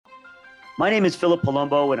My name is Philip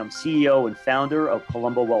Palumbo, and I'm CEO and founder of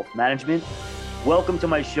Palumbo Wealth Management. Welcome to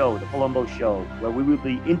my show, The Palumbo Show, where we will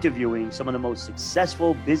be interviewing some of the most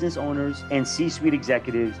successful business owners and C-suite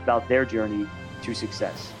executives about their journey to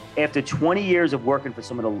success. After 20 years of working for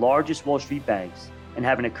some of the largest Wall Street banks and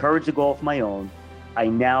having the courage to go off my own, I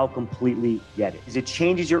now completely get it. It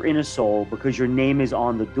changes your inner soul because your name is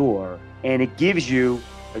on the door, and it gives you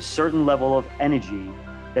a certain level of energy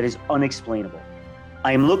that is unexplainable.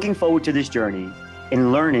 I am looking forward to this journey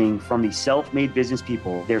and learning from these self-made business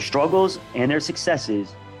people, their struggles and their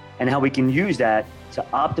successes, and how we can use that to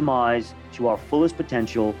optimize to our fullest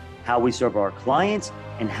potential, how we serve our clients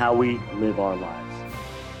and how we live our lives.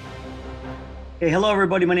 Hey, hello,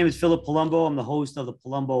 everybody. My name is Philip Palumbo. I'm the host of the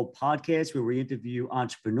Palumbo podcast, where we interview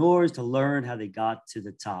entrepreneurs to learn how they got to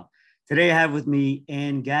the top. Today, I have with me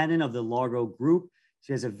Gannon of the Largo Group.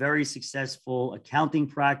 She has a very successful accounting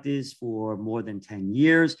practice for more than 10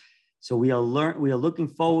 years. So we are looking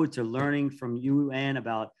forward to learning from you, Ann,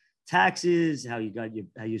 about taxes, how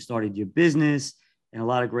you started your business, and a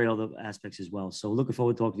lot of great other aspects as well. So looking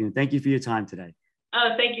forward to talking to you. Thank you for your time today.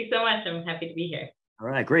 Oh, thank you so much. I'm happy to be here. All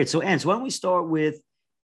right, great. So Ann, why don't we start with,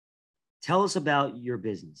 tell us about your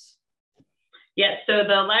business. Yes, so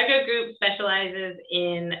the Largo Group specializes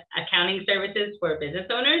in accounting services for business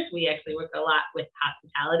owners. We actually work a lot with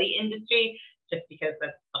hospitality industry, just because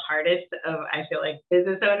that's the hardest of, I feel like,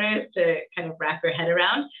 business owners to kind of wrap your head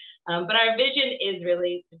around. But our vision is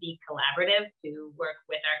really to be collaborative, to work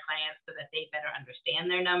with our clients so that they better understand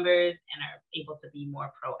their numbers and are able to be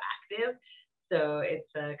more proactive. So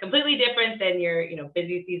it's completely different than your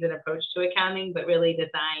busy season approach to accounting, but really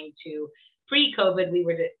designed to, pre-COVID,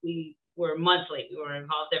 we were monthly. We were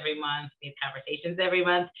involved every month. We had conversations every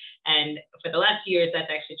month. And for the last years,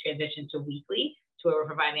 that's actually transitioned to weekly, to where we're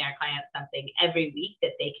providing our clients something every week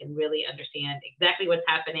that they can really understand exactly what's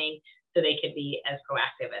happening so they can be as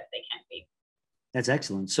proactive as they can be. That's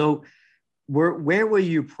excellent. So where were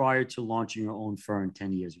you prior to launching your own firm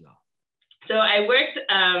 10 years ago? So I worked,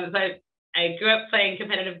 I grew up playing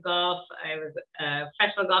competitive golf. I was a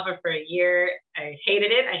professional golfer for a year. I hated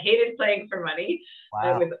it. I hated playing for money.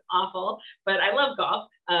 Wow. It was awful, but I love golf.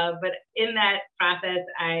 But in that process,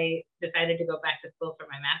 I decided to go back to school for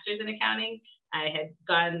my master's in accounting. I had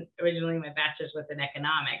gone originally, my bachelor's was in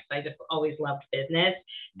economics. So I just always loved business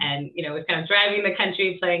and, was kind of driving the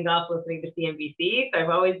country, playing golf, listening to CNBC. So I've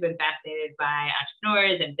always been fascinated by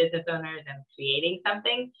entrepreneurs and business owners and creating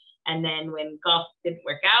something. And then when golf didn't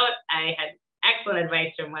work out, I had excellent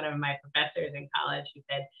advice from one of my professors in college who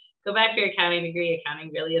said, go back to your accounting degree.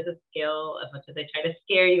 Accounting really is a skill, as much as they try to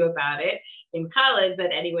scare you about it in college,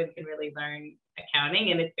 that anyone can really learn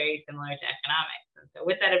accounting, and it's very similar to economics. And so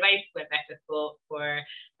with that advice, went back to school for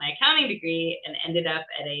my accounting degree and ended up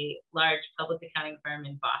at a large public accounting firm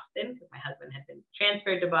in Boston, because my husband had been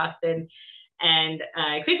transferred to Boston. And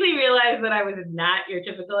I quickly realized that I was not your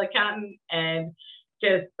typical accountant, and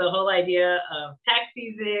just the whole idea of tax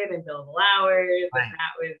season and billable hours, right. And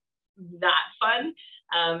that was not fun.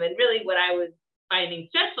 And really what I was finding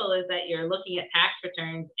stressful is that you're looking at tax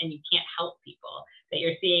returns and you can't help people, that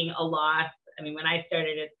you're seeing a loss. I mean, when I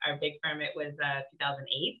started at our big firm, it was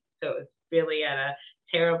 2008. So it was really at a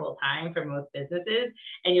terrible time for most businesses.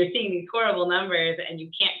 And you're seeing these horrible numbers and you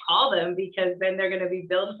can't call them because then they're going to be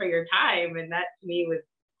billed for your time. And that to me was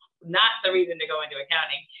not the reason to go into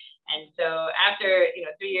accounting. And so after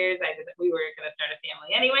 3 years, we were going to start a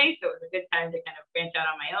family anyway. So it was a good time to kind of branch out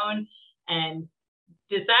on my own and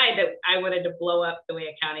decide that I wanted to blow up the way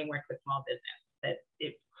accounting worked with small business, that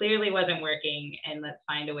it clearly wasn't working, and let's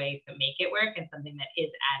find a way to make it work, and something that is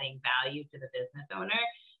adding value to the business owner,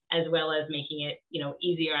 as well as making it,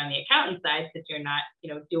 easier on the accountant side, because you're not,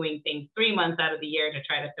 doing things 3 months out of the year to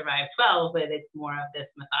try to survive 12, but it's more of this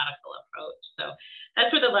methodical approach. So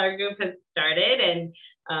that's where the Largo Group has started. And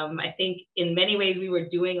I think in many ways we were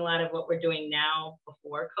doing a lot of what we're doing now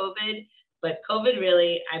before COVID, but COVID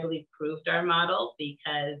really, I believe, proved our model,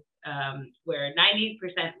 because we're 90%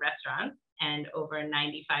 restaurants and over 95%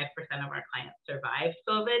 of our clients survived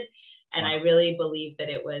COVID. And I really believe that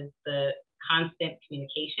it was the constant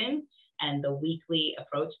communication and the weekly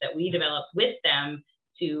approach that we developed with them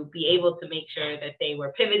to be able to make sure that they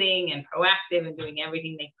were pivoting and proactive and doing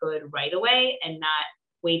everything they could right away, and not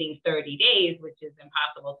waiting 30 days, which is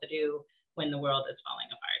impossible to do when the world is falling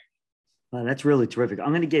apart. That's really terrific. I'm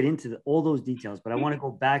going to get into all those details, but I want to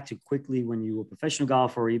go back to quickly when you were a professional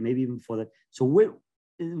golfer, or maybe even before that. So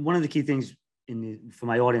one of the key things for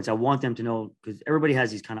my audience, I want them to know, because everybody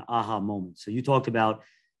has these kind of aha moments. So you talked about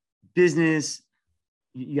business,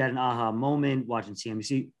 you had an aha moment watching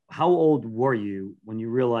CNBC. How old were you when you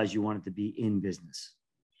realized you wanted to be in business?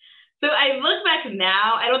 So I look back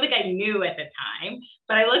now, I don't think I knew at the time,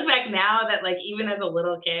 but I look back now that like even as a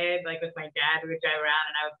little kid, like with my dad, we would drive around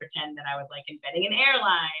and I would pretend that I was like inventing an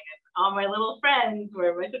airline and all my little friends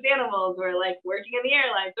were with animals were like working in the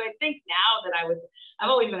airline. So I think now that I've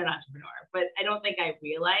always been an entrepreneur, but I don't think I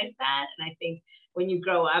realized that. And I think when you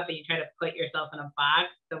grow up and you try to put yourself in a box,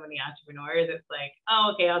 so many entrepreneurs, it's like,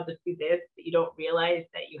 oh, okay, I'll just do this. But you don't realize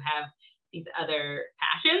that you have these other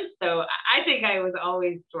passions. So I think I was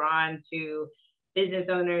always drawn to business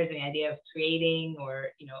owners and the idea of creating or,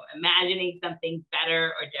 imagining something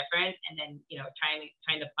better or different, and then,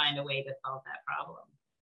 trying to find a way to solve that problem.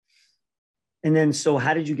 And then, so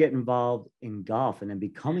how did you get involved in golf and then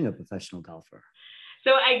becoming a professional golfer?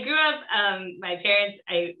 So I grew up,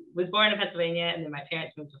 I was born in Pennsylvania, and then my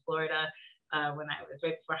parents moved to Florida when I was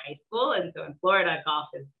right before high school. And so in Florida, golf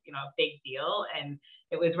is, a big deal. And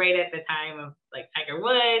it was right at the time of like Tiger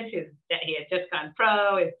Woods. He had just gone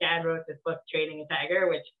pro. His dad wrote this book, Training a Tiger,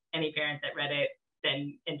 which any parent that read it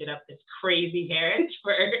then ended up this crazy parent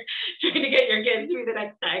for trying to get your kids to be the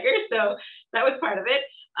next Tiger. So that was part of it.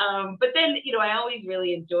 But then, I always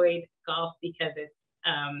really enjoyed golf because it's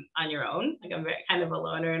on your own. Like I'm kind of a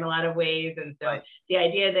loner in a lot of ways. And so the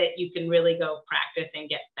idea that you can really go practice and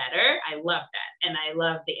get better, I love that. And I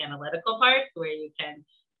love the analytical parts where you can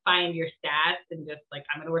find your stats and just like,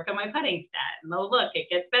 I'm going to work on my putting stat. And oh, look, it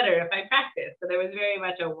gets better if I practice. So there was very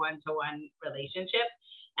much a one-to-one relationship.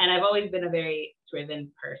 And I've always been a very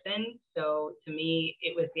driven person. So to me,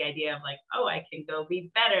 it was the idea of like, oh, I can go be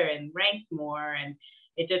better and rank more. And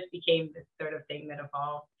it just became this sort of thing that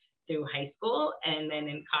evolved through high school. And then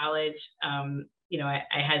in college,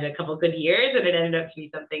 I had a couple good years, and it ended up to be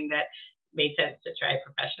something that made sense to try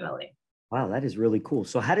professionally. Wow, that is really cool.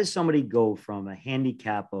 So how does somebody go from a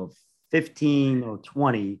handicap of 15 or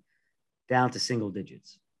 20 down to single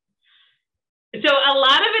digits? So a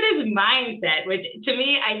lot of it is mindset, which to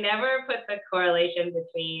me, I never put the correlation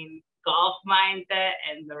between golf mindset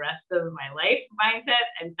and the rest of my life mindset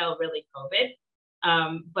until really COVID.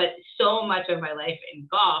 But so much of my life in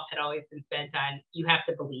golf had always been spent on, you have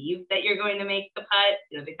to believe that you're going to make the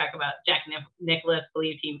putt. They talk about Jack Nicklaus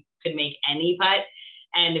believed he could make any putt.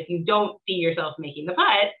 And if you don't see yourself making the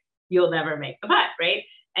putt, you'll never make the putt, right?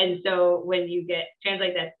 And so when you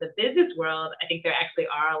translate that to the business world, I think there actually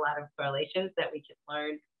are a lot of correlations that we can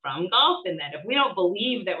learn from golf. And that if we don't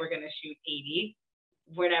believe that we're going to shoot 80,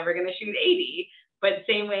 we're never going to shoot 80. But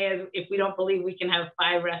same way as if we don't believe we can have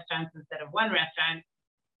 5 restaurants instead of 1 restaurant,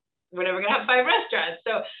 we're never going to have 5 restaurants.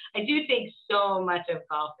 So I do think so much of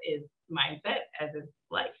golf is mindset as is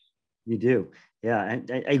life. You do. Yeah. And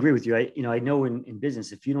I agree with you. I know in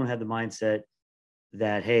business, if you don't have the mindset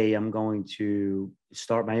that, hey, I'm going to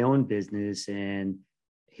start my own business and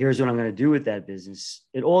here's what I'm going to do with that business,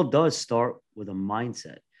 it all does start with a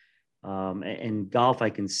mindset. And golf, I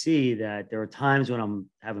can see that there are times when I'm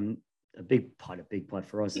having a big putt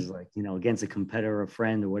for us is like, against a competitor, a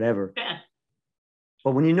friend or whatever. Yeah.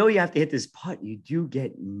 But when you have to hit this putt, you do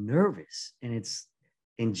get nervous and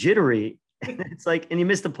jittery. It's like, and you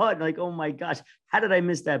miss the putt, and like, oh my gosh, how did I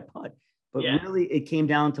miss that putt? But really, it came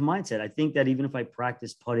down to mindset. I think that even if I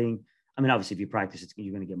practice putting, I mean, obviously, if you practice,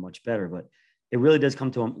 you're going to get much better. But it really does come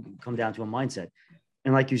down to a mindset.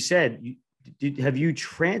 And like you said, have you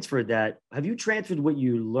transferred that? Have you transferred what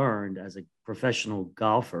you learned as a professional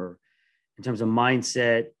golfer in terms of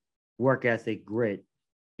mindset, work ethic, grit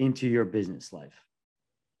into your business life?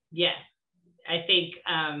 Yes, I think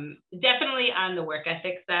definitely on the work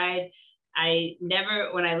ethic side.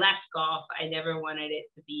 When I left golf, I never wanted it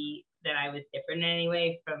to be that I was different in any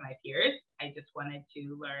way from my peers. I just wanted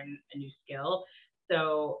to learn a new skill.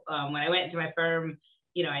 So when I went into my firm,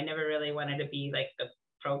 I never really wanted to be like the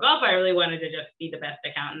pro golfer. I really wanted to just be the best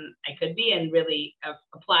accountant I could be and really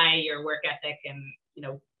apply your work ethic and,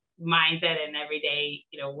 mindset and everyday,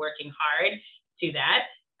 working hard to that.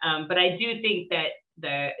 But I do think that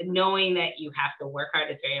the knowing that you have to work hard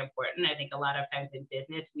is very important. I think a lot of times in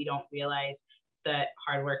business, we don't realize that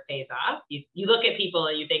hard work pays off. You look at people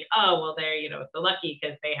and you think, oh, well, they're, so lucky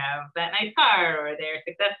because they have that nice car or they're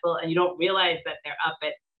successful. And you don't realize that they're up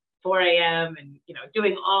at 4 a.m. and,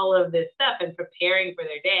 doing all of this stuff and preparing for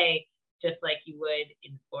their day, just like you would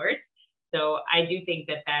in sports. So I do think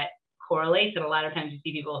that correlates. And a lot of times you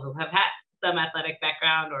see people who have had some athletic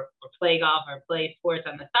background or play golf or play sports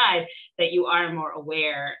on the side, that you are more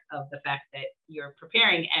aware of the fact that you're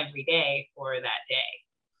preparing every day for that day.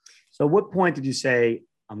 So what point did you say,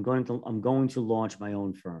 I'm going to launch my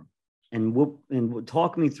own firm? And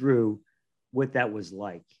talk me through what that was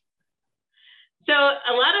like. So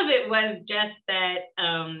a lot of it was just that,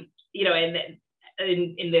 and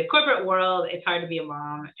in the corporate world, it's hard to be a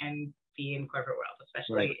mom and be in corporate world,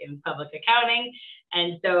 especially in public accounting.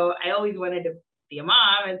 And so I always wanted to be a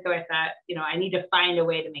mom. And so I thought, I need to find a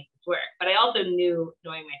way to make this work. But I also knew,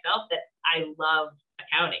 knowing myself, that I love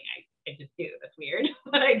accounting. I just do. That's weird,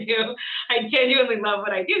 but I do. I genuinely love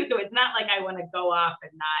what I do. So it's not like I want to go off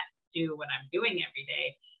and not do what I'm doing every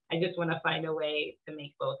day. I just want to find a way to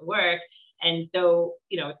make both work. And so,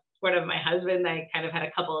 sort of my husband, I kind of had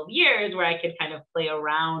a couple of years where I could kind of play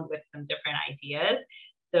around with some different ideas.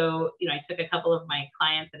 So, I took a couple of my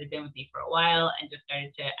clients that had been with me for a while and just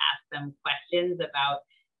started to ask them questions about,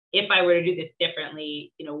 if I were to do this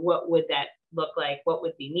differently, what would that look like? What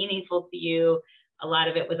would be meaningful to you? A lot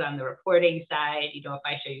of it was on the reporting side. If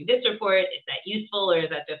I show you this report, is that useful, or is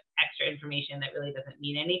that just extra information that really doesn't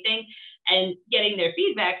mean anything? And getting their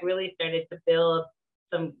feedback really started to build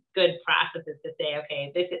some good processes to say,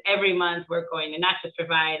 okay, this is every month we're going to not just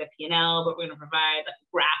provide a P&L, but we're going to provide a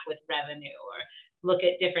graph with revenue, or look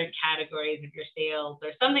at different categories of your sales,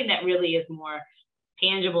 or something that really is more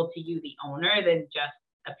tangible to you, the owner, than just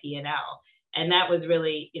a P&L. And that was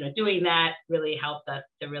really, doing that really helped us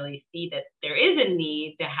to really see that there is a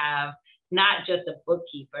need to have not just a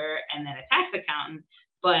bookkeeper and then a tax accountant,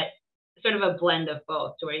 but sort of a blend of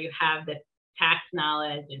both, so where you have the tax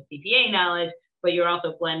knowledge and CPA knowledge, but you're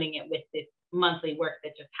also blending it with this monthly work that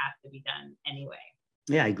just has to be done anyway.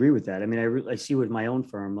 Yeah, I agree with that. I mean, I see with my own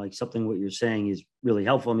firm, like something what you're saying is really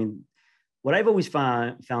helpful. I mean, what I've always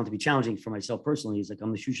found to be challenging for myself personally is, like,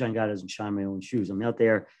 I'm the shoe shine guy that doesn't shine my own shoes. I'm out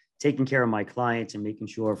there taking care of my clients and making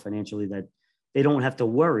sure financially that they don't have to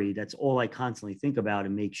worry. That's all I constantly think about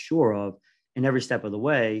and make sure of in every step of the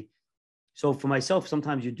way. So for myself,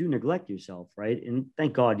 sometimes you do neglect yourself, right? And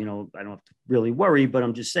thank God, I don't have to really worry, but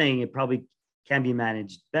I'm just saying it probably can be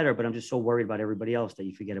managed better, but I'm just so worried about everybody else that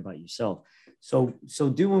you forget about yourself. So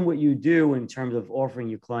doing what you do in terms of offering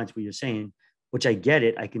your clients what you're saying, which I get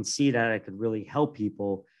it, I can see that I could really help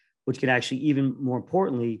people, which can actually, even more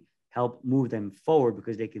importantly, help move them forward,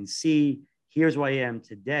 because they can see, here's where I am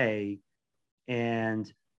today, and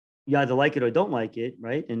you either like it or don't like it,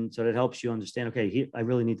 right? And so that helps you understand, okay, I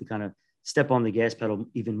really need to kind of step on the gas pedal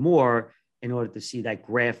even more in order to see that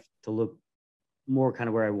graph to look more kind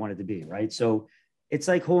of where I want it to be, right? So it's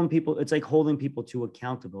like holding people to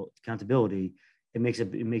accountability. It makes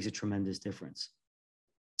a tremendous difference.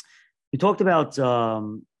 You talked about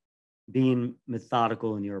being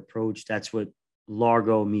methodical in your approach. That's what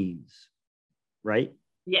Largo means, right?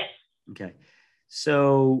 Yes. Okay.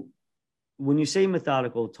 So when you say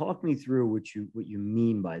methodical, talk me through what you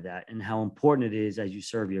mean by that and how important it is as you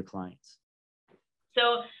serve your clients.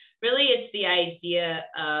 So really, it's the idea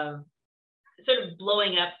of sort of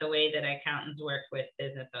blowing up the way that accountants work with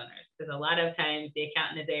business owners. Because a lot of times the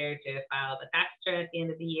accountant is there to file the tax return at the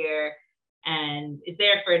end of the year and is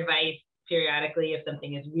there for advice periodically if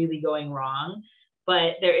something is really going wrong.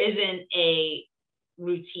 But there isn't a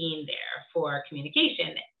routine there for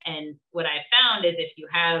communication. And what I found is, if you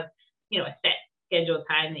have, a set scheduled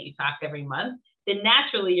time that you talk every month, then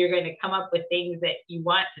naturally you're going to come up with things that you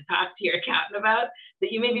want to talk to your accountant about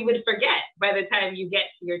that you maybe would forget by the time you get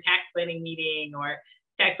to your tax planning meeting, or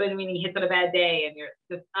tax planning meeting hits on a bad day and you're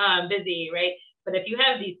just busy, right? But if you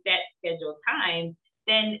have these set scheduled times,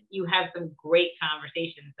 then you have some great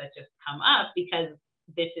conversations that just come up because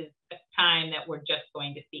this is a time that we're just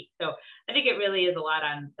going to speak. So I think it really is a lot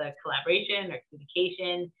on the collaboration or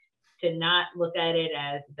communication, to not look at it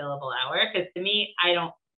as billable hour. Because to me, I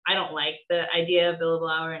don't like the idea of billable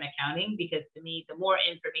hour in accounting, because to me, the more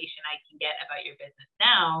information I can get about your business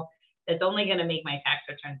now, that's only going to make my tax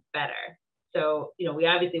returns better. So, we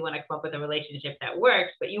obviously want to come up with a relationship that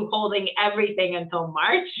works, but you holding everything until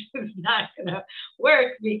March is not going to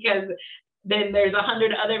work, because then there's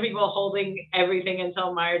 100 other people holding everything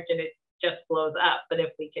until March and it just blows up. But if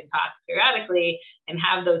we can talk periodically and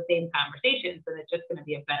have those same conversations, then it's just going to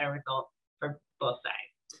be a better result for both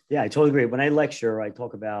sides. Yeah, I totally agree. When I lecture, I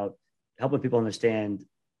talk about helping people understand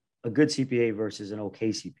a good CPA versus an okay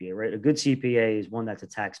CPA, right? A good CPA is one that's a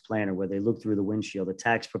tax planner, where they look through the windshield. A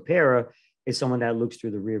tax preparer is someone that looks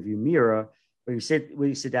through the rearview mirror, where you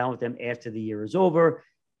sit down with them after the year is over.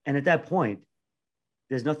 And at that point,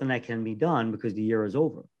 there's nothing that can be done because the year is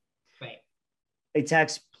over. Right. A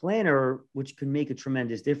tax planner, which can make a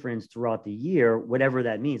tremendous difference throughout the year, whatever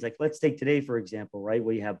that means. Like, let's take today, for example, right?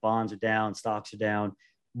 Where you have bonds are down, stocks are down.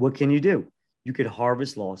 What can you do? You could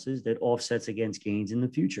harvest losses that offsets against gains in the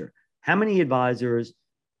future. How many advisors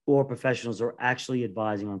or professionals are actually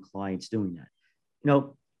advising on clients doing that?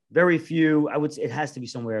 Very few. I would say it has to be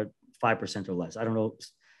somewhere 5% or less. I don't know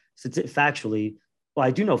factually. Well,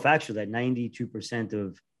 I do know factually that 92%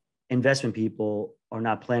 of investment people are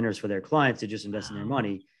not planners for their clients. They're just investing their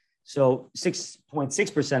money. So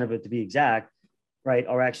 6.6% of it, to be exact, right,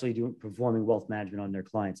 are actually performing wealth management on their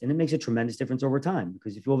clients. And it makes a tremendous difference over time,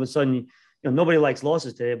 because if all of a sudden, nobody likes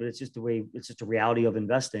losses today, but it's just a reality of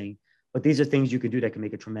investing. But these are things you can do that can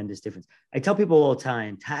make a tremendous difference. I tell people all the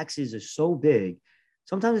time, taxes are so big.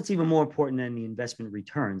 Sometimes it's even more important than the investment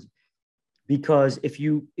returns, because if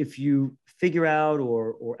you figure out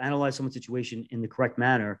or analyze someone's situation in the correct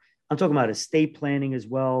manner, I'm talking about estate planning as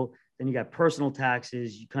well. Then you got personal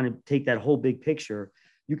taxes. You kind of take that whole big picture.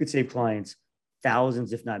 You could save clients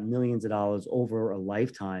thousands, if not millions of dollars over a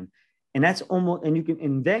lifetime. And that's almost,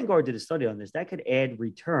 and Vanguard did a study on this, that could add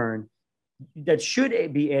return that should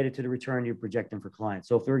be added to the return you're projecting for clients.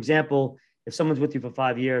 So for example, if someone's with you for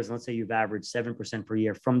 5 years, let's say you've averaged 7% per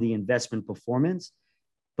year from the investment performance,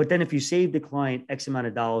 but then if you save the client X amount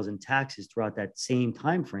of dollars in taxes throughout that same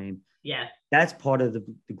time frame, that's part of the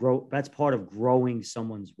growth. That's part of growing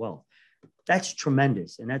someone's wealth. That's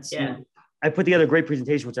tremendous. And that's, I put together a great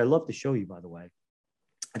presentation, which I love to show you, by the way.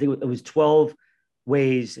 I think it was 12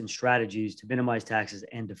 ways and strategies to minimize taxes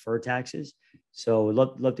and defer taxes. So I'd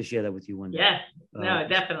love to share that with you one day. Yeah, no,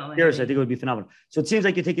 definitely. Seriously, I think it would be phenomenal. So it seems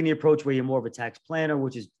like you're taking the approach where you're more of a tax planner,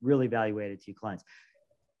 which is really evaluated to your clients.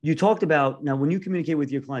 You talked about, now when you communicate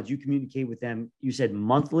with your clients, you communicate with them, you said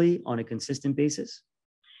monthly on a consistent basis?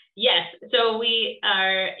 Yes. So we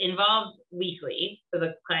are involved weekly for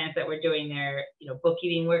the clients that we're doing their,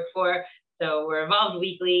 bookkeeping work for. So we're involved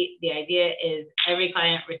weekly. The idea is every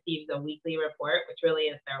client receives a weekly report, which really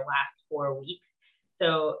is their last 4 weeks.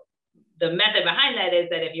 So the method behind that is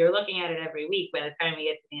that if you're looking at it every week, by the time we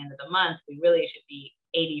get to the end of the month, we really should be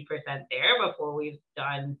 80% there before we've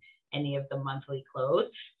done any of the monthly close.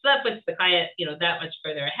 So that puts the client, that much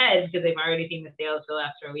further ahead, because they've already seen the sales for the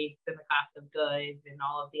last 4 weeks and the cost of goods and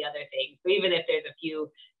all of the other things. So even if there's a few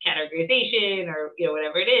categorization or,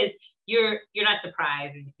 whatever it is, you're not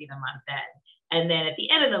surprised when you see the month end. And then at the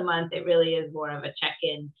end of the month, it really is more of a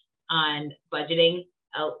check-in on budgeting,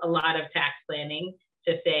 a lot of tax planning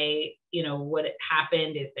to say, what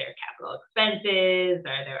happened, is there capital expenses,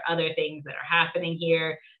 are there other things that are happening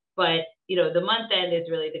here? But, the month end is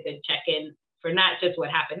really the good check-in for not just what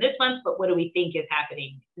happened this month, but what do we think is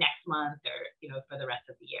happening next month or, for the rest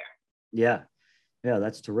of the year. Yeah,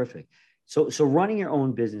 that's terrific. So running your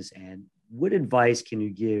own business, Ann, what advice can you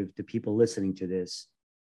give to people listening to this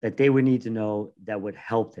that they would need to know that would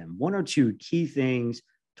help them? 1 or 2 key things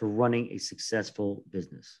to running a successful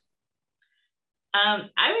business.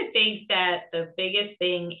 I would think that the biggest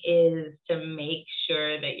thing is to make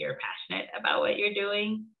sure that you're passionate about what you're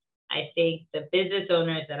doing. I think the business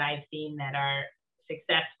owners that I've seen that are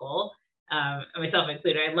successful, myself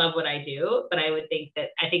included, I love what I do, but I think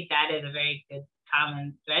that is a very good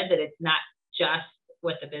common thread, that it's not just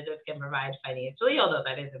what the business can provide financially, although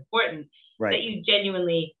that is important, right, that you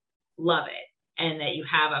genuinely love it and that you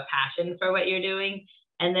have a passion for what you're doing.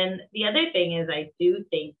 And then the other thing is, I do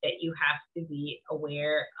think that you have to be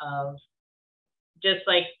aware of, just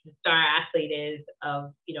like the star athlete is,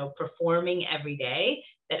 of, performing every day,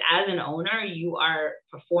 that as an owner, you are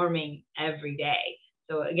performing every day.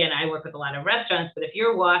 So again, I work with a lot of restaurants, but if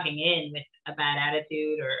you're walking in with a bad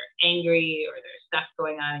attitude or angry, or there's stuff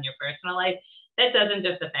going on in your personal life, that doesn't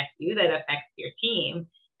just affect you, that affects your team.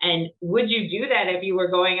 And would you do that if you were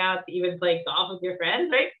going out to even play golf with your friends,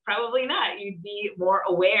 right? Probably not. You'd be more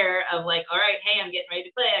aware of like, all right, hey, I'm getting ready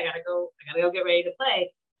to play. I gotta go get ready to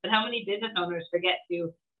play. But how many business owners forget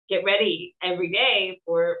to get ready every day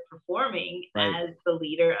for performing as the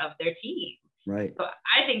leader of their team? Right. So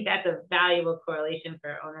I think that's a valuable correlation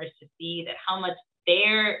for owners to see, that how much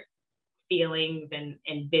their feelings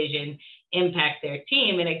and vision impact their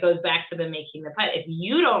team. And it goes back to the making the putt. If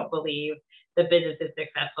you don't believe the business is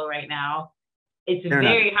successful right now, it's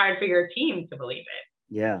very hard for your team to believe it.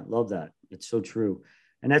 Yeah, love that. It's so true.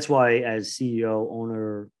 And that's why, as CEO,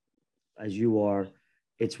 owner, as you are,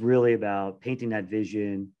 it's really about painting that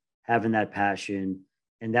vision, having that passion,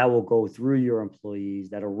 and that will go through your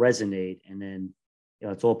employees, that'll resonate. And then,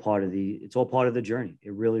 it's all part of the journey.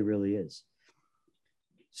 It really, really is.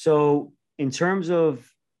 So in terms of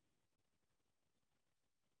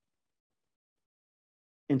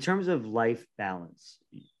life balance,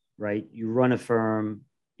 right? You run a firm,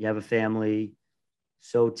 you have a family.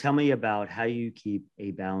 So tell me about how you keep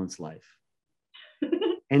a balanced life.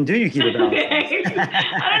 And do you keep a balanced life?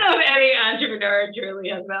 I don't know if any entrepreneur truly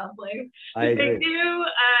has a balanced life. If they do,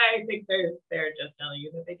 I think they're just telling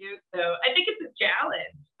you that they do. So I think it's a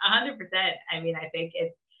challenge, 100%. I mean, I think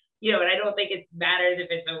it's, and I don't think it matters if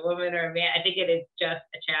it's a woman or a man. I think it is just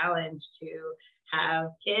a challenge to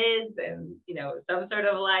have kids and, you know, some sort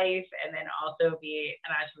of life, and then also be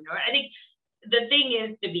an entrepreneur. I think the thing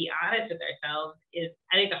is, to be honest with ourselves, is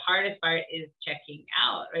I think the hardest part is checking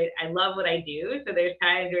out, right? I love what I do. So there's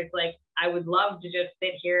times where it's like, I would love to just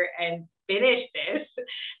sit here and finish this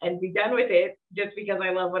and be done with it just because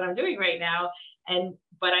I love what I'm doing right now.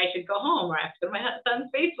 But I should go home, or I have to go to my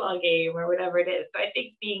son's baseball game, or whatever it is. So I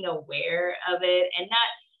think being aware of it, and not,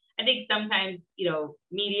 I think sometimes, you know,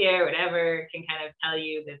 media or whatever can kind of tell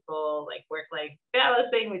you this whole like work-life balance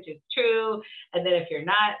thing, which is true. And then if you're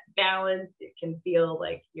not balanced, it can feel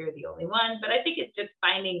like you're the only one. But I think it's just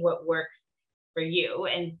finding what works for you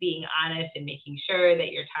and being honest and making sure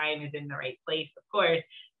that your time is in the right place, of course.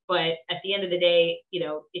 But at the end of the day, you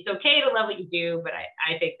know, it's okay to love what you do, but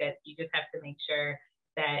I think that you just have to make sure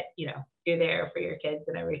that, you know, you're there for your kids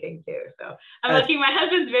and everything too. So I'm lucky. My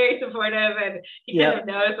husband's very supportive, and he kind of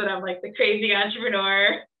knows that I'm like the crazy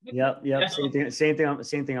entrepreneur. Yep. You know?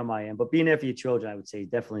 Same thing on my end. But being there for your children, I would say,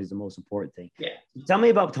 definitely is the most important thing. Yeah. Tell me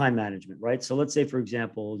about time management, right? So let's say, for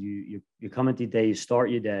example, you come into your day, you start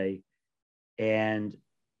your day, and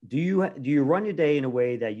do you run your day in a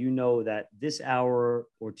way that you know that this hour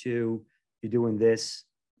or two you're doing this,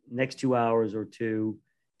 next 2 hours or 2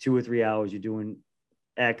 or 3 hours you're doing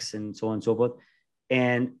X, and so on and so forth?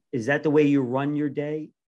 And is that the way you run your day?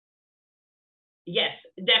 Yes,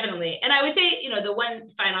 definitely. And I would say, you know, the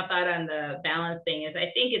one final thought on the balance thing is,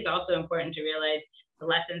 I think it's also important to realize the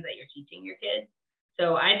lessons that you're teaching your kids.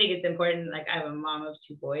 So I think it's important, like I have a mom of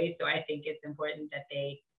 2 boys, so I think it's important that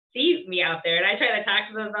they see me out there. And I try to talk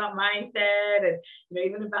to them about mindset, and, you know,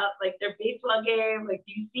 even about like their baseball game, like,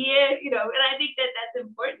 do you see it? You know, and I think that that's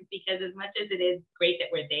important, because as much as it is great that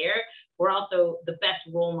we're there, we're also the best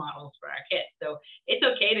role models for our kids. So it's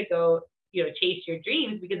okay to go, you know, chase your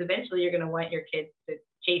dreams, because eventually you're going to want your kids to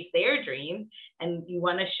chase their dreams, and you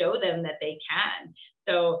want to show them that they can.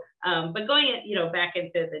 So, but going, you know, back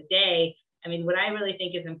into the day, I mean, what I really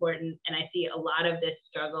think is important, and I see a lot of this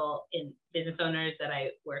struggle in business owners that I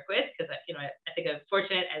work with, because, you know, I think I'm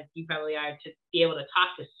fortunate, as you probably are, to be able to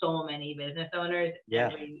talk to so many business owners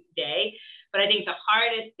every day. But I think the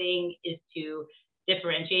hardest thing is to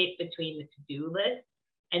differentiate between the to-do list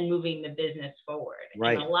and moving the business forward.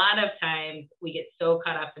 Right. And a lot of times we get so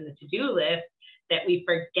caught up in the to-do list that we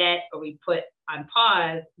forget, or we put on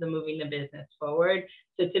pause, the moving the business forward.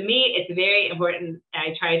 So to me, it's very important.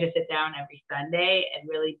 I try to sit down every Sunday and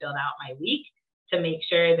really build out my week to make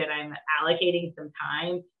sure that I'm allocating some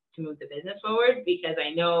time to move the business forward, because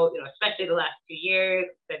I know, you know, especially the last 2 years,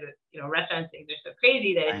 that, you know, restaurant things are so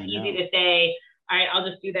crazy that it's easy to say, all right, I'll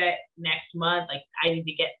just do that next month. Like, I need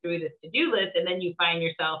to get through this to-do list. And then you find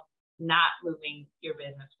yourself not moving your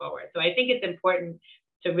business forward. So I think it's important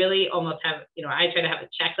to really almost have, you know, I try to have a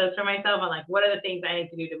checklist for myself on like, what are the things I need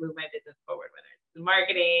to do to move my business forward, whether it's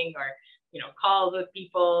marketing or, you know, calls with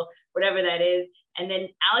people, whatever that is. And then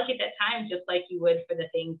allocate that time just like you would for the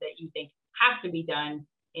things that you think have to be done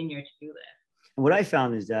in your to-do list. What I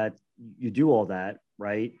found is that you do all that,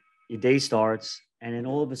 right? Your day starts, and then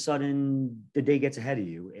all of a sudden the day gets ahead of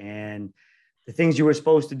you, and the things you were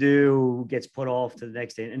supposed to do gets put off to the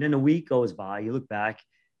next day. And then a week goes by, you look back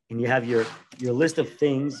and you have your list of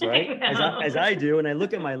things, right? As I do. And I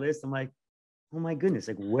look at my list, I'm like, oh my goodness,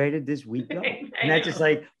 like, where did this week go? And that just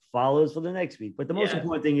like follows for the next week. But the most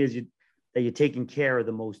important thing is that you're taking care of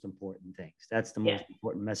the most important things. That's the most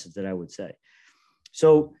important message that I would say.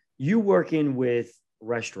 So you working with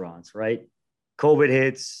restaurants, right? COVID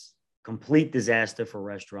hits, complete disaster for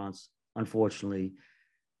restaurants, unfortunately.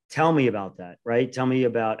 Tell me about that, right? Tell me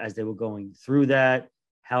about, as they were going through that,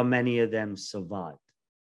 how many of them survived?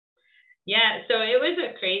 Yeah, so it was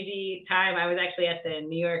a crazy time. I was actually at the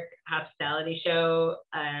New York Hospitality Show,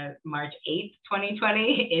 March 8th,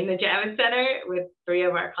 2020, in the Javits Center with 3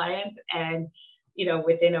 of our clients. And, you know,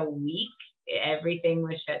 within a week, everything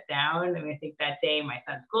was shut down. I mean, I think that day my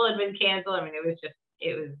son's school had been canceled. I mean,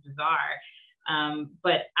 it was bizarre.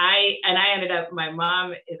 But I ended up, my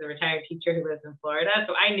mom is a retired teacher who lives in Florida.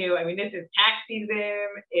 So I knew, I mean, this is tax season.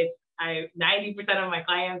 90% of my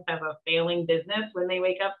clients have a failing business when they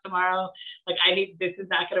wake up tomorrow. Like, this is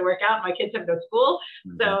not going to work out. My kids have no school.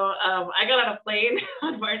 Mm-hmm. So I got on a plane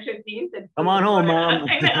on March 15th. And come on home, Mom.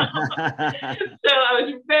 I know. So I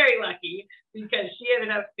was very lucky, because she ended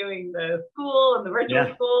up doing the school and the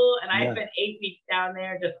virtual school. And I spent 8 weeks down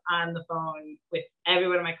there just on the phone with every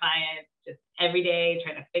one of my clients, just every day,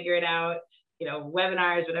 trying to figure it out, you know,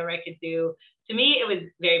 webinars, whatever I could do. To me, it was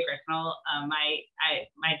very personal.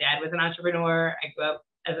 My dad was an entrepreneur. I grew up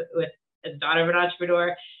as a daughter of an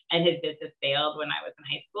entrepreneur, and his business failed when I was in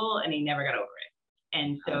high school, and he never got over it.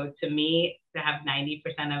 And so to me, to have 90%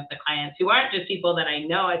 of the clients who aren't just people that I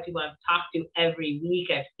know, as people I've talked to every week,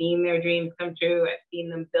 I've seen their dreams come true. I've seen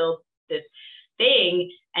them build this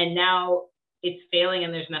thing, and now it's failing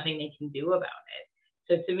and there's nothing they can do about it.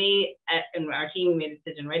 So to me, and our team made a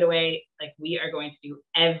decision right away, like we are going to do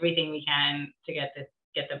everything we can to get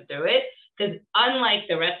them through it. Because unlike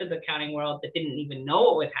the rest of the accounting world that didn't even know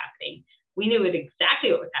what was happening, we knew it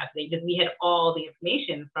exactly what was happening because we had all the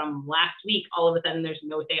information from last week. All of a sudden, there's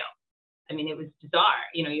no sales. I mean, it was bizarre.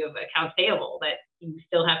 You know, you have accounts payable that you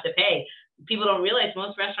still have to pay. People don't realize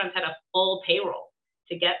most restaurants had a full payroll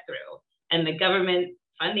to get through, and the government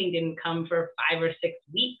funding didn't come for 5 or 6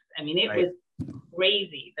 weeks. I mean, it was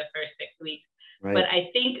crazy the first 6 weeks. Right. But I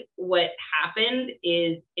think what happened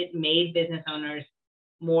is it made business owners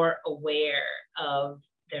more aware of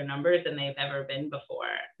their numbers than they've ever been before.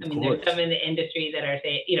 I mean, there's some in the industry that are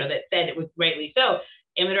saying, you know, that said it was rightly so,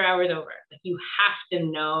 amateur hour is over. Like, you have to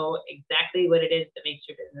know exactly what it is that makes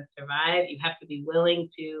your business survive. You have to be willing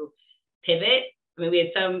to pivot. I mean, we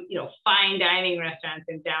had some, you know, fine dining restaurants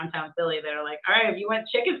in downtown Philly that are like, all right, if you want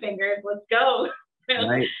chicken fingers, let's go.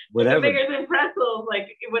 Right. Whatever. Chicken fingers and pretzels, like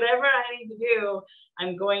whatever I need to do,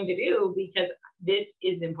 I'm going to do because this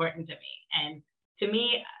is important to me. And to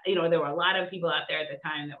me, you know, there were a lot of people out there at the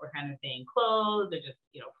time that were kind of saying close or just,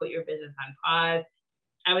 you know, put your business on pause.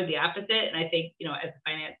 I was the opposite. And I think, you know, as a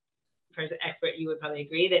finance person expert, you would probably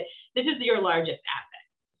agree that this is your largest asset.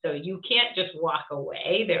 So you can't just walk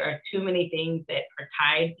away. There are too many things that are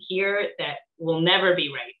tied here that will never be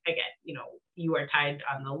right again. You know, you are tied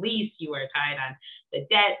on the lease, you are tied on the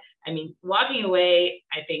debt. I mean, walking away,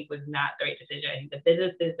 I think, was not the right decision. I think the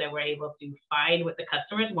businesses that were able to find what the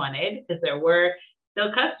customers wanted, because there were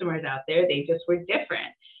still customers out there, they just were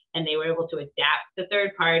different. And they were able to adapt to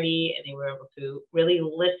third party, and they were able to really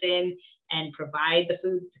listen and provide the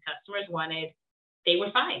foods the customers wanted. They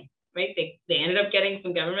were fine. Right? They ended up getting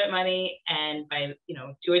some government money, and by, you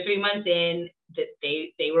know, 2 or 3 months in, that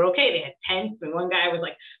they were okay. They had tents, and one guy was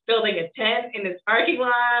like building a tent in his parking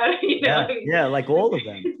lot. You know? Yeah, like all of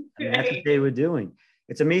them. I mean, that's what they were doing.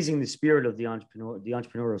 It's amazing the spirit of the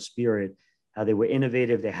entrepreneurial spirit, how they were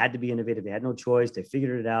innovative. They had to be innovative. They had no choice. They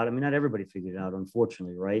figured it out. I mean, not everybody figured it out,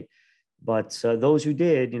 unfortunately, right? But those who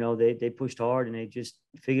did, you know, they pushed hard and they just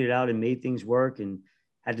figured it out and made things work and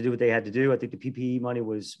had to do what they had to do. I think the PPE money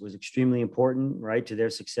was extremely important, right, to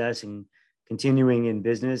their success and continuing in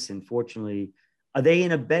business. And fortunately, are they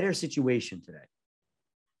in a better situation today?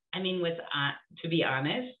 I mean, to be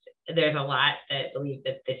honest, there's a lot that believe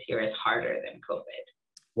that this year is harder than COVID.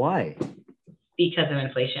 Why? Because of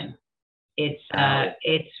inflation. It's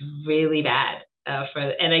really bad.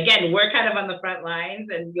 And again, we're kind of on the front lines,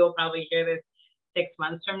 and you'll probably hear this 6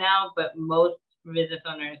 months from now, but most business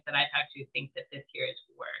owners that I talk to think that this year is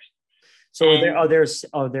worse. So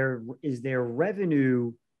is their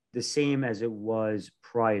revenue the same as it was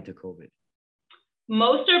prior to COVID?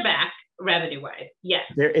 Most are back revenue-wise, yes.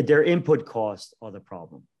 Their input costs are the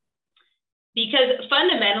problem. Because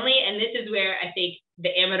fundamentally, and this is where I think the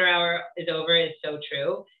amateur hour is over is so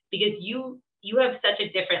true, because you have such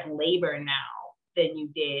a different labor now than you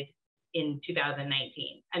did in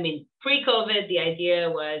 2019. I mean, pre-COVID, the idea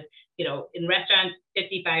was, you know, in restaurants,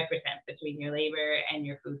 55% between your labor and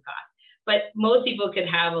your food costs. But most people could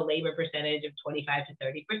have a labor percentage of 25 to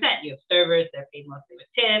 30%. You have servers, they're paid mostly with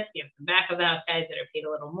tips. You have some back of the house guys that are paid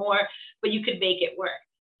a little more, but you could make it work.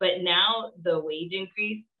 But now the wage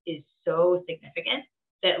increase is so significant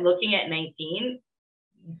that looking at 19,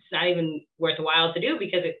 it's not even worthwhile to do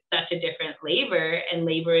because it's such a different labor, and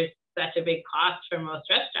labor is such a big cost for most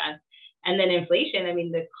restaurants. And then inflation, I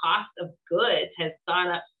mean, the cost of goods has gone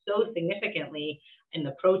up so significantly in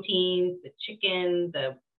the proteins, the chicken,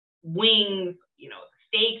 the wings, you know,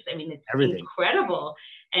 steaks. I mean, it's everything. Incredible.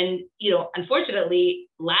 And, you know, unfortunately,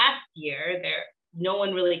 last year, no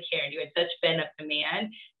one really cared. You had such pent-up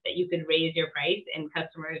demand that you could raise your price and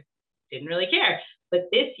customers didn't really care. But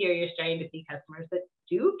this year, you're starting to see customers that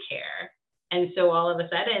do care. And so all of a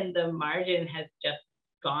sudden, the margin has just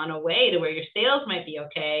gone away to where your sales might be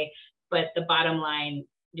okay, but the bottom line,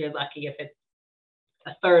 you're lucky if it's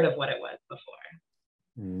a third of what it was before.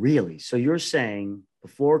 Really? So you're saying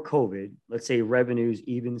before COVID, let's say revenues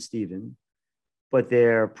even Steven, but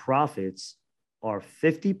their profits are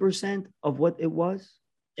 50% of what it was?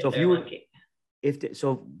 So if you were lucky.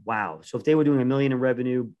 Wow. So if they were doing $1 million in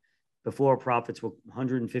revenue before, profits were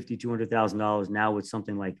 $150,000, $200,000, now it's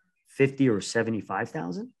something like 50 or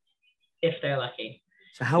 75,000? If they're lucky.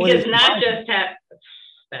 So how because not just have,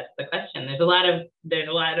 that's the question. There's a lot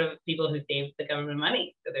of people who saved the government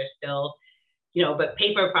money. So there's still, you know, but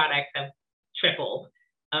paper products have tripled.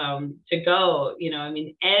 to go. I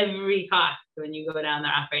mean, every cost when you go down the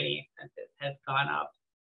operating expenses has gone up,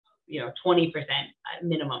 20%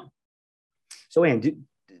 minimum. So, Ann,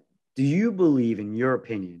 do you believe, in your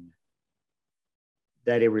opinion,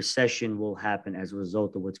 that a recession will happen as a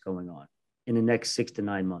result of what's going on in the next 6 to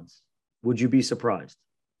 9 months? Would you be surprised?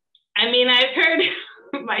 I mean, I've heard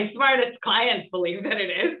my smartest clients believe that it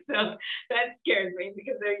is, so that scares me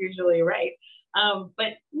because they're usually right.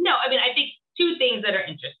 But no, I mean, I think two things that are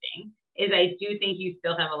interesting is I do think you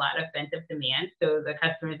still have a lot of pent-up demand. So the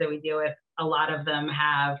customers that we deal with, a lot of them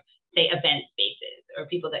have, say, event spaces or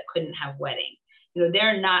people that couldn't have weddings.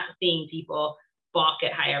 They're not seeing people balk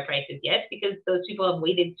at higher prices yet because those people have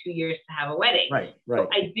waited 2 years to have a wedding. Right. So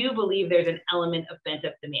I do believe there's an element of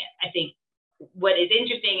pent-up demand. I think what is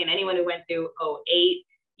interesting, and anyone who went through 08,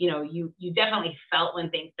 you definitely felt when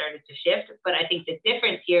things started to shift. But I think the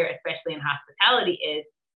difference here, especially in hospitality, is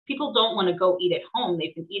people don't want to go eat at home.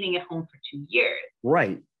 They've been eating at home for 2 years.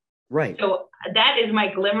 Right. So that is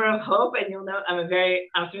my glimmer of hope. And you'll know I'm a very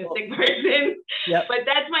optimistic person. Yep. But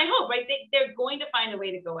that's my hope. I think they're going to find a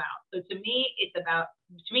way to go out. So to me,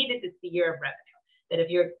 this is the year of revenue. That if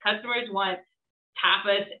your customers want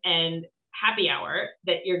tapas and happy hour,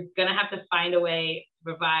 that you're going to have to find a way to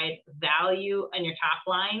provide value on your top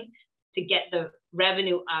line to get the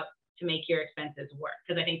revenue up to make your expenses work.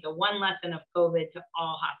 Because I think the one lesson of COVID to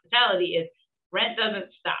all hospitality is rent doesn't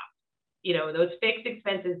stop. Those fixed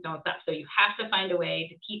expenses don't stop. So you have to find a way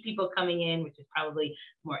to keep people coming in, which is probably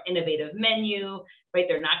more innovative menu, right?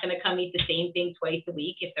 They're not going to come eat the same thing twice a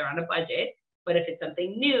week if they're on a budget. But if it's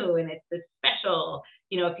something new and it's a special,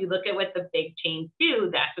 if you look at what the big chains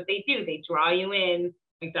do, that's what they do. They draw you in.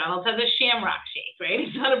 McDonald's has a shamrock shake, right?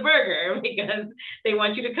 It's not a burger because they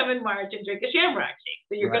want you to come in March and drink a shamrock shake.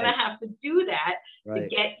 So you're going to have to do that to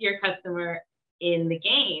get your customer in the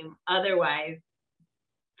game. Otherwise,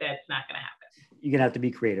 that's not going to happen. You're going to have to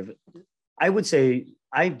be creative. I would say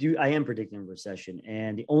I am predicting a recession.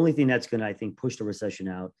 And the only thing that's going to, I think, push the recession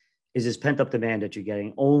out is this pent up demand that you're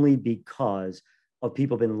getting only because of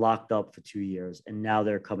people been locked up for 2 years. And now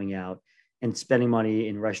they're coming out and spending money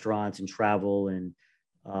in restaurants and travel and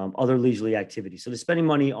other leisurely activities. So they're spending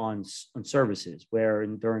money on services where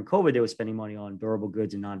during COVID, they were spending money on durable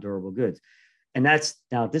goods and non-durable goods. And that's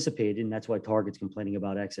now dissipated. And that's why Target's complaining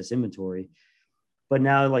about excess inventory. But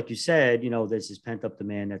now, like you said, there's this pent up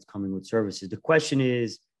demand that's coming with services. The question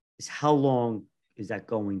is how long is that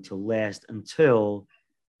going to last until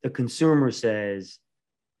the consumer says,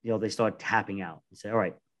 they start tapping out and say, all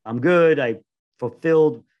right, I'm good. I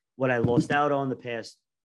fulfilled what I lost out on the past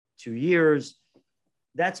 2 years.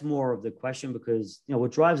 That's more of the question because,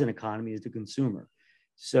 what drives an economy is the consumer.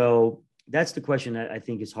 So that's the question that I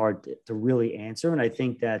think is hard to really answer. And I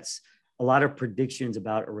think that's a lot of predictions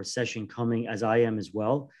about a recession coming, as I am as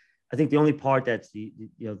well. I think the only part that's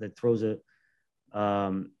that throws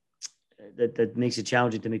that makes it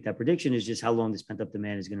challenging to make that prediction is just how long this pent up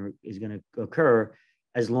demand is going to occur,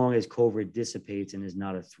 as long as COVID dissipates and is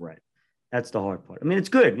not a threat. That's the hard part. I mean, it's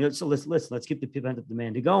good. So let's keep the pent up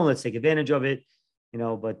demand going. Let's take advantage of it.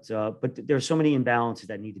 But there's so many imbalances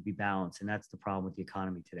that need to be balanced, and that's the problem with the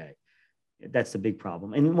economy today. That's the big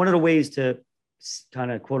problem. And one of the ways to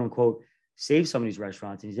kind of quote unquote save some of these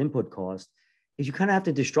restaurants and these input costs is you kind of have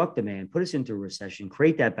to destruct demand, put us into a recession,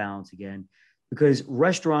 create that balance again, because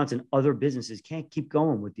restaurants and other businesses can't keep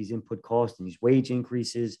going with these input costs and these wage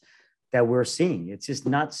increases that we're seeing. It's just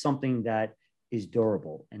not something that is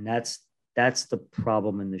durable. And that's the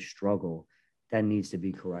problem and the struggle that needs to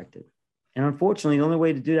be corrected. And unfortunately, the only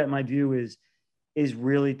way to do that, in my view, is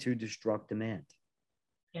really to destruct demand.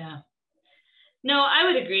 Yeah. No, I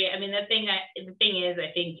would agree. I mean, the thing is,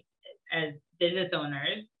 I think as business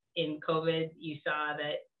owners in COVID, you saw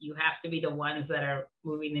that you have to be the ones that are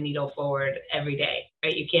moving the needle forward every day,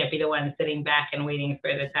 right? You can't be the one sitting back and waiting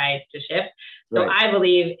for the tides to shift. So I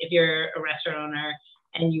believe if you're a restaurant owner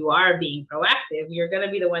and you are being proactive, you're going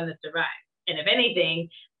to be the one that survives. And if anything,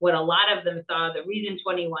 what a lot of them saw, the reason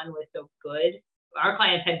 21 was so good, our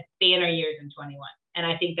clients had banner years in 21. And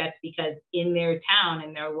I think that's because in their town,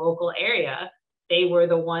 in their local area, they were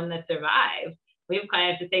the one that survived. We have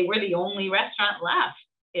clients that say we're the only restaurant left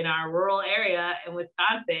in our rural area in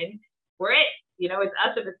Wisconsin. We're it. It's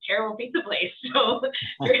us at this terrible pizza place. So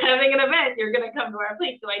you're having an event, you're going to come to our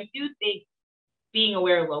place. So I do think being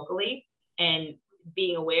aware locally and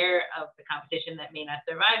being aware of the competition that may not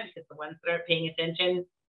survive, because the ones that aren't paying attention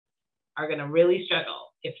are going to really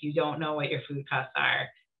struggle if you don't know what your food costs are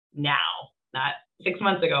now, not 6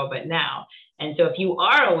 months ago, but now. And so if you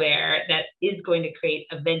are aware, that is going to create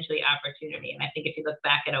eventually opportunity. And I think if you look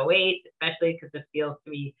back at 08, especially because this feels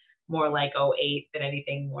to be more like '08 than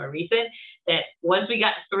anything more recent, that once we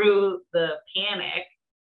got through the panic,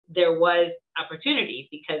 there was opportunity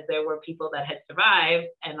because there were people that had survived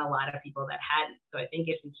and a lot of people that hadn't. So I think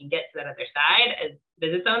if we can get to that other side as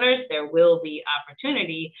business owners, there will be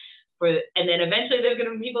opportunity and then eventually there's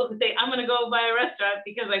going to be people who say, I'm going to go buy a restaurant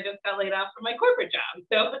because I just got laid off from my corporate job.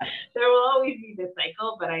 So there will always be this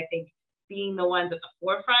cycle, but I think being the ones at the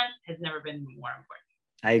forefront has never been more important.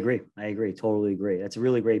 I agree. Totally agree. That's a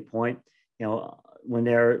really great point. When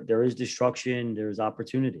there is destruction, there's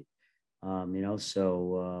opportunity.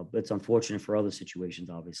 So it's unfortunate for other situations,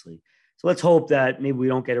 obviously. So let's hope that maybe we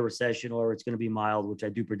don't get a recession or it's going to be mild, which I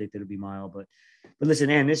do predict it'll be mild. But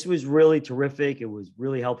listen, Ann, this was really terrific. It was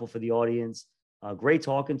really helpful for the audience. Great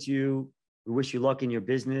talking to you. We wish you luck in your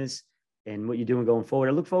business and what you're doing going forward.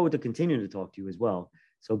 I look forward to continuing to talk to you as well.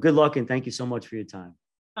 So good luck and thank you so much for your time.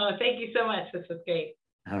 Oh, thank you so much. This was great.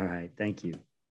 All right. Thank you.